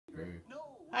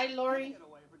Hi, Lori.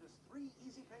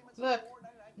 Look,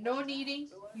 no kneading.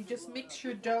 You just mix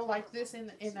your dough like this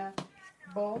in a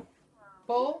bowl,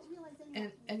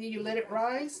 and then you let it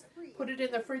rise. Put it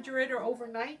in the refrigerator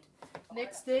overnight.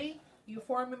 Next day, you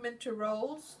form them into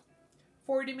rolls.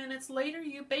 40 minutes later,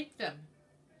 you bake them.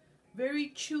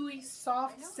 Very chewy,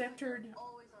 soft, centered,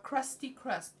 crusty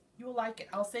crust. You'll like it.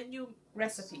 I'll send you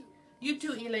recipe. You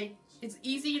too, Elaine. It's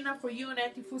easy enough for you and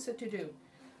Auntie Fusa to do.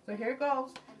 So here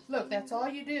goes. Look, that's all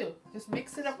you do. Just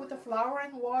mix it up with the flour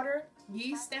and water,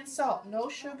 yeast and salt. No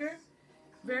sugar.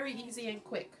 Very easy and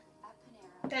quick.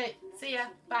 Okay, see ya.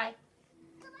 Bye.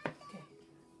 Okay.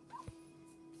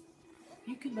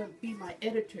 You can be my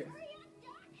editor.